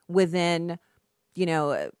troops within,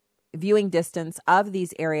 viewing distance of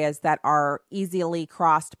these areas that are easily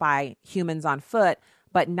crossed by humans on foot,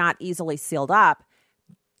 but not easily sealed up.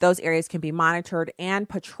 Those areas can be monitored and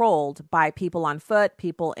patrolled by people on foot,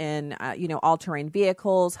 people in, all-terrain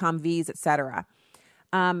vehicles, Humvees, etc.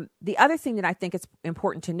 The other thing that I think is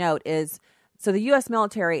important to note is, so the U.S.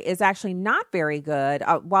 military is actually not very good,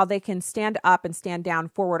 while they can stand up and stand down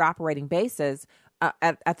forward operating bases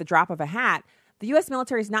at the drop of a hat. The U.S.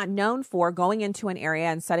 military is not known for going into an area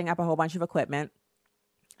and setting up a whole bunch of equipment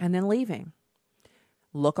and then leaving.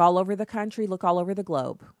 Look all over the country, look all over the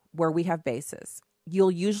globe where we have bases.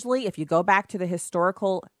 You'll usually, if you go back to the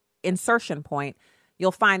historical insertion point,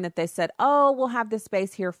 you'll find that they said, oh, we'll have this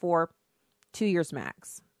base here for 2 years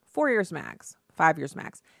max, 4 years max, 5 years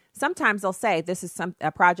max. Sometimes they'll say this is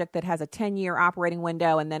a project that has a 10-year operating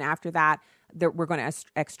window, and then after that, we're going to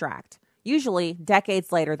extract. Usually,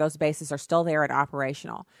 decades later, those bases are still there and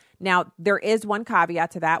operational. Now, there is one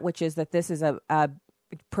caveat to that, which is that this is a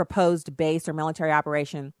proposed base or military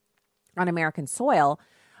operation on American soil,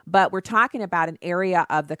 but we're talking about an area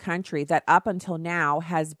of the country that up until now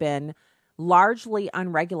has been largely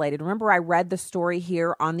unregulated. Remember, I read the story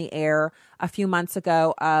here on the air a few months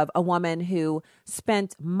ago of a woman who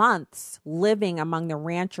spent months living among the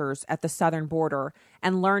ranchers at the southern border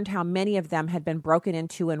and learned how many of them had been broken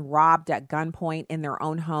into and robbed at gunpoint in their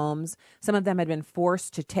own homes. Some of them had been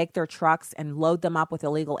forced to take their trucks and load them up with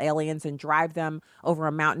illegal aliens and drive them over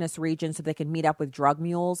a mountainous region so they could meet up with drug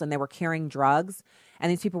mules, and they were carrying drugs.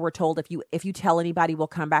 And these people were told, if you tell anybody, we'll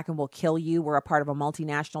come back and we'll kill you. We're a part of a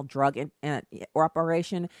multinational drug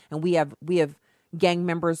operation, and we have gang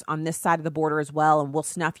members on this side of the border as well, and we'll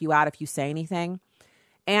snuff you out if you say anything.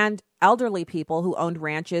 And elderly people who owned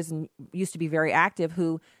ranches and used to be very active,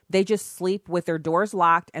 who they just sleep with their doors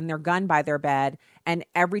locked and their gun by their bed. And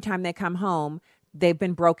every time they come home, they've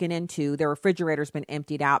been broken into, their refrigerator's been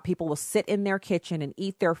emptied out. People will sit in their kitchen and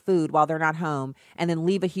eat their food while they're not home and then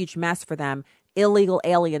leave a huge mess for them. Illegal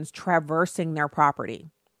aliens traversing their property.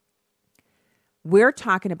 We're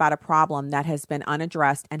talking about a problem that has been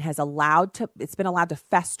unaddressed and it's been allowed to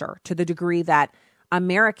fester to the degree that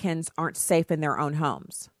Americans aren't safe in their own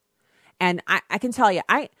homes. And I can tell you,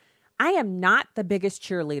 I am not the biggest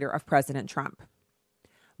cheerleader of President Trump,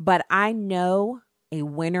 but I know a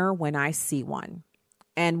winner when I see one.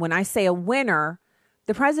 And when I say a winner,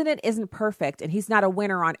 the president isn't perfect and he's not a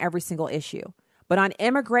winner on every single issue. But on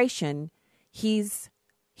immigration, he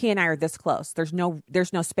and I are this close. There's no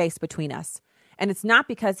space between us. And it's not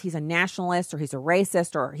because he's a nationalist or he's a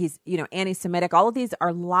racist or he's, anti-Semitic. All of these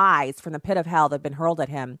are lies from the pit of hell that have been hurled at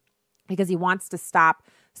him because he wants to stop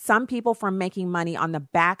some people from making money on the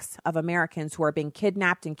backs of Americans who are being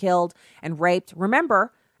kidnapped and killed and raped.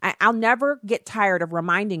 Remember, I'll never get tired of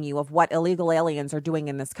reminding you of what illegal aliens are doing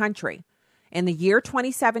in this country. In the year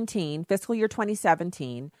 2017, fiscal year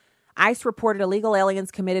 2017, ICE reported illegal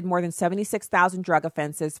aliens committed more than 76,000 drug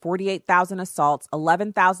offenses, 48,000 assaults,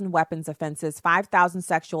 11,000 weapons offenses, 5,000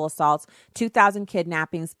 sexual assaults, 2,000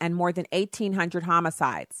 kidnappings, and more than 1,800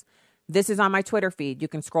 homicides. This is on my Twitter feed. You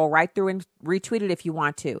can scroll right through and retweet it if you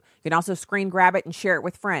want to. You can also screen grab it and share it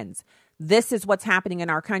with friends. This is what's happening in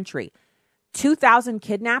our country. 2,000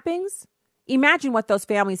 kidnappings? Imagine what those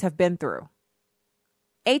families have been through.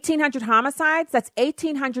 1,800 homicides, that's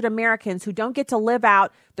 1,800 Americans who don't get to live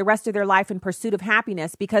out the rest of their life in pursuit of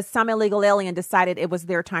happiness because some illegal alien decided it was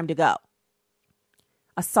their time to go.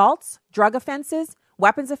 Assaults, drug offenses,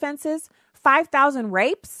 weapons offenses, 5,000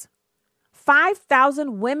 rapes,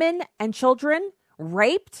 5,000 women and children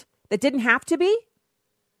raped that didn't have to be.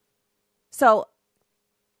 So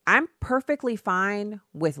I'm perfectly fine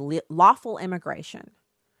with lawful immigration.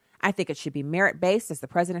 I think it should be merit-based, as the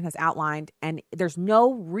president has outlined, and there's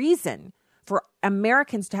no reason for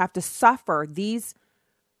Americans to have to suffer these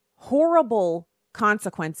horrible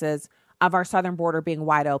consequences of our southern border being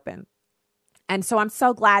wide open. And so I'm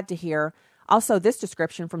so glad to hear also this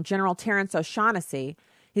description from General Terrence O'Shaughnessy.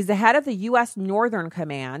 He's the head of the U.S. Northern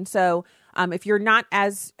Command. So if you're not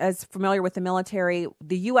as familiar with the military,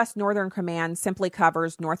 the U.S. Northern Command simply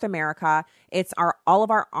covers North America. It's all of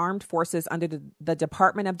our armed forces under the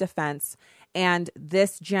Department of Defense. And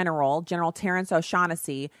this General Terrence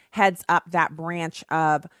O'Shaughnessy, heads up that branch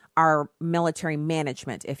of our military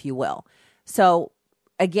management, if you will. So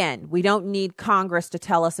again, we don't need Congress to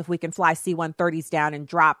tell us if we can fly C-130s down and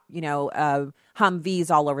drop, Humvees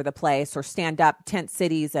all over the place or stand up tent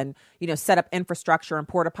cities and, set up infrastructure and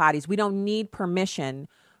porta potties. We don't need permission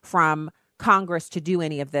from Congress to do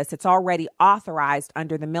any of this. It's already authorized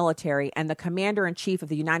under the military, and the commander-in-chief of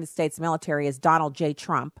the United States military is Donald J.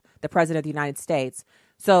 Trump, the president of the United States.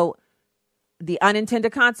 So the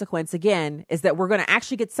unintended consequence, again, is that we're going to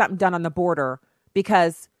actually get something done on the border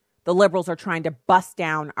because the liberals are trying to bust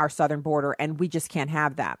down our southern border, and we just can't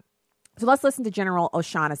have that. So let's listen to General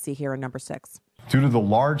O'Shaughnessy here in number 6. Due to the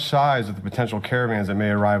large size of the potential caravans that may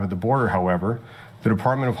arrive at the border, however, the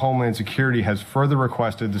Department of Homeland Security has further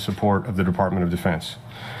requested the support of the Department of Defense.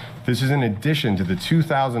 This is in addition to the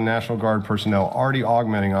 2,000 National Guard personnel already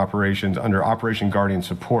augmenting operations under Operation Guardian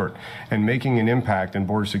Support and making an impact in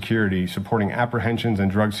border security, supporting apprehensions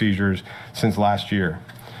and drug seizures since last year.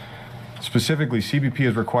 Specifically, CBP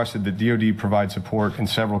has requested that DoD provide support in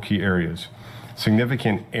several key areas.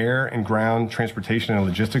 Significant air and ground transportation and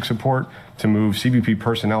logistics support to move CBP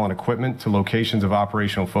personnel and equipment to locations of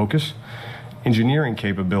operational focus, engineering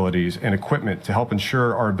capabilities and equipment to help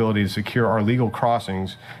ensure our ability to secure our legal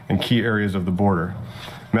crossings in key areas of the border,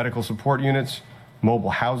 medical support units,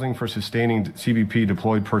 mobile housing for sustaining CBP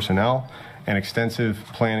deployed personnel, and extensive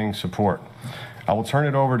planning support. I will turn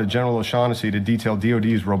it over to General O'Shaughnessy to detail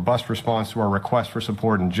DoD's robust response to our request for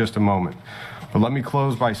support in just a moment. But let me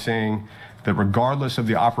close by saying that regardless of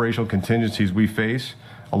the operational contingencies we face,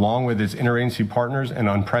 along with its interagency partners and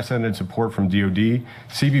unprecedented support from DoD,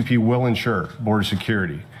 CBP will ensure border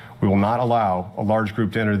security. We will not allow a large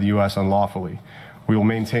group to enter the U.S. unlawfully. We will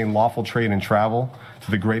maintain lawful trade and travel to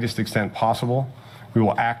the greatest extent possible. We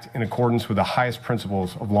will act in accordance with the highest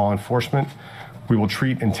principles of law enforcement. We will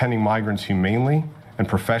treat intending migrants humanely and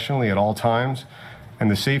professionally at all times, and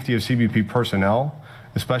the safety of CBP personnel,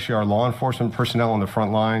 especially our law enforcement personnel on the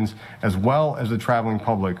front lines, as well as the traveling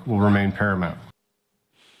public, will remain paramount.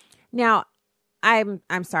 Now,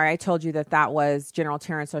 I'm sorry, I told you that was General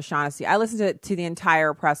Terrence O'Shaughnessy. I listened to the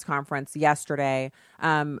entire press conference yesterday.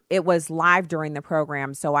 It was live during the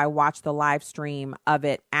program, so I watched the live stream of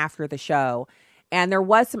it after the show. And there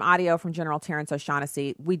was some audio from General Terrence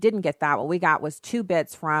O'Shaughnessy. We didn't get that. What we got was 2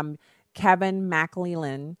 bits from Kevin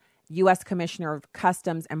McClellan, U.S. Commissioner of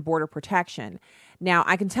Customs and Border Protection. Now,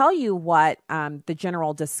 I can tell you what the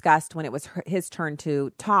general discussed when it was his turn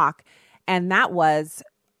to talk, and that was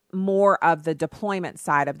more of the deployment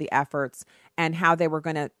side of the efforts and how they were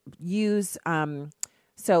going to use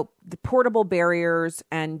so the portable barriers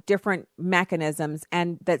and different mechanisms,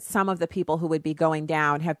 and that some of the people who would be going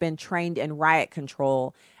down have been trained in riot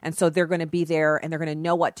control. And so they're going to be there and they're going to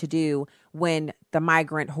know what to do when the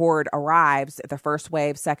migrant horde arrives, the first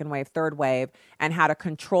wave, second wave, third wave, and how to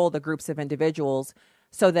control the groups of individuals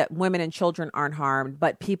so that women and children aren't harmed,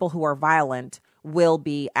 but people who are violent will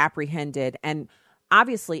be apprehended. And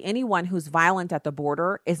obviously, anyone who's violent at the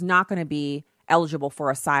border is not going to be eligible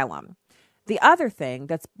for asylum. The other thing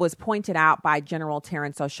that was pointed out by General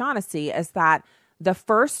Terrence O'Shaughnessy is that the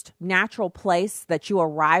first natural place that you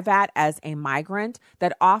arrive at as a migrant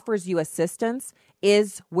that offers you assistance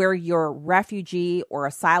is where your refugee or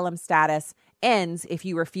asylum status ends if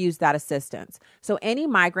you refuse that assistance. So any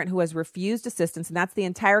migrant who has refused assistance, and that's the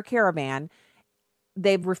entire caravan,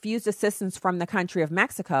 they've refused assistance from the country of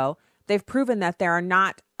Mexico, they've proven that they are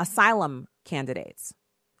not asylum candidates.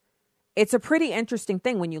 It's a pretty interesting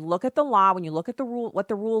thing when you look at the law, when you look at the rule, what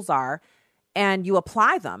the rules are, and you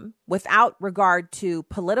apply them without regard to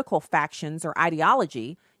political factions or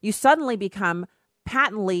ideology, you suddenly become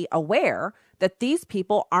patently aware that these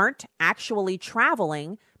people aren't actually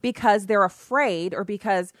traveling because they're afraid or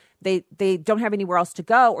because they don't have anywhere else to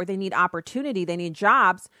go, or they need opportunity, they need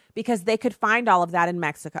jobs, because they could find all of that in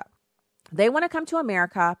Mexico. They want to come to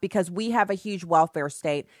America because we have a huge welfare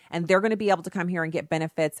state, and they're going to be able to come here and get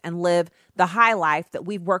benefits and live the high life that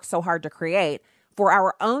we've worked so hard to create for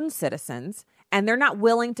our own citizens. And they're not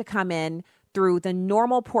willing to come in through the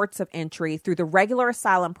normal ports of entry, through the regular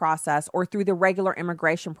asylum process, or through the regular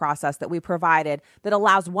immigration process that we provided that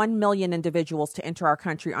allows 1 million individuals to enter our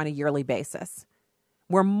country on a yearly basis.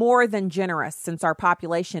 We're more than generous since our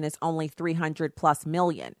population is only 300 plus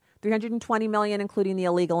million. 320 million, including the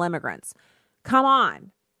illegal immigrants. Come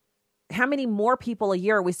on. How many more people a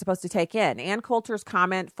year are we supposed to take in? Ann Coulter's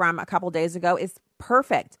comment from a couple days ago is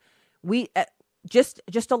perfect. We just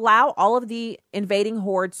allow all of the invading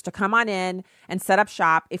hordes to come on in and set up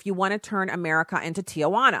shop if you want to turn America into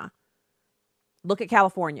Tijuana. Look at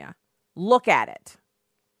California. Look at it.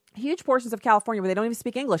 Huge portions of California where they don't even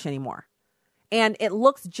speak English anymore. And it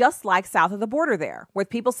looks just like south of the border there, with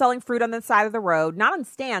people selling fruit on the side of the road, not on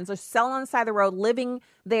stands, they're selling on the side of the road, living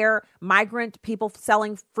there, migrant people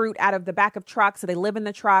selling fruit out of the back of trucks, so they live in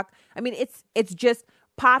the truck. I mean, it's just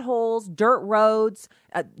potholes, dirt roads,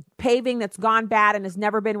 paving that's gone bad and has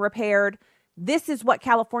never been repaired. This is what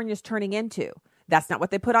California is turning into. That's not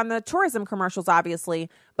what they put on the tourism commercials, obviously,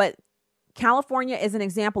 but California is an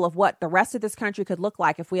example of what the rest of this country could look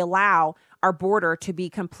like if we allow our border to be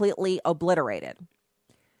completely obliterated.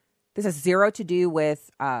 This has zero to do with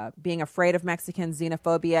being afraid of Mexicans,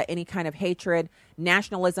 xenophobia, any kind of hatred.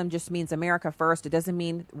 Nationalism just means America first. It doesn't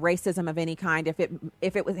mean racism of any kind. If it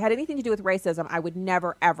had anything to do with racism, I would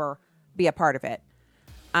never, ever be a part of it.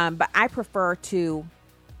 But I prefer to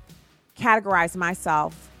categorize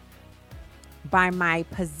myself by my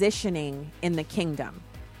positioning in the kingdom.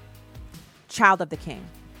 Child of the king,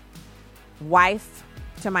 wife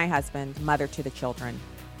to my husband, mother to the children,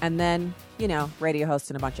 and then, radio host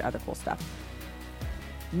and a bunch of other cool stuff.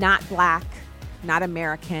 Not black, not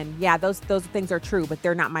American. Yeah, those things are true, but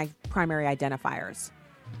they're not my primary identifiers.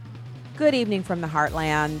 Good evening from the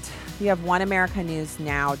Heartland. You have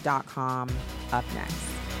OneAmericaNewsNow.com up next.